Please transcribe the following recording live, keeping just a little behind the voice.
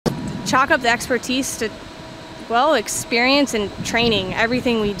chalk up the expertise to, well, experience and training.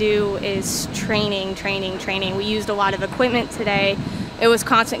 Everything we do is training. We used a lot of equipment today. It was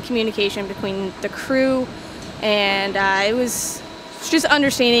constant communication between the crew, and it was just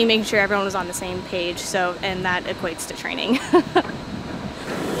understanding, making sure everyone was on the same page. So, and that equates to training.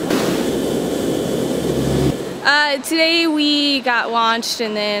 Today we got launched,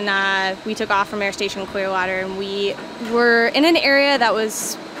 and then we took off from Air Station Clearwater, and we were in an area that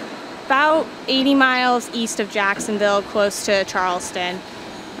was about 80 miles east of Jacksonville, close to Charleston.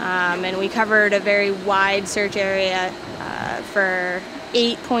 And we covered a very wide search area for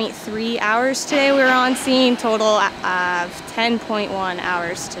 8.3 hours today. We were on scene, total of 10.1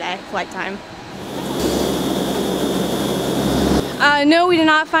 hours today, flight time. No, we did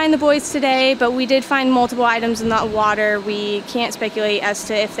not find the boys today, but we did find multiple items in the water. We can't speculate as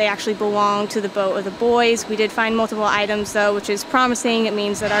to if they actually belong to the boat or the boys. We did find multiple items though, which is promising. It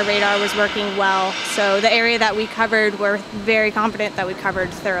means that our radar was working well. So the area that we covered, we're very confident that we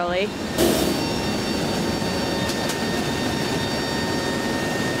covered thoroughly.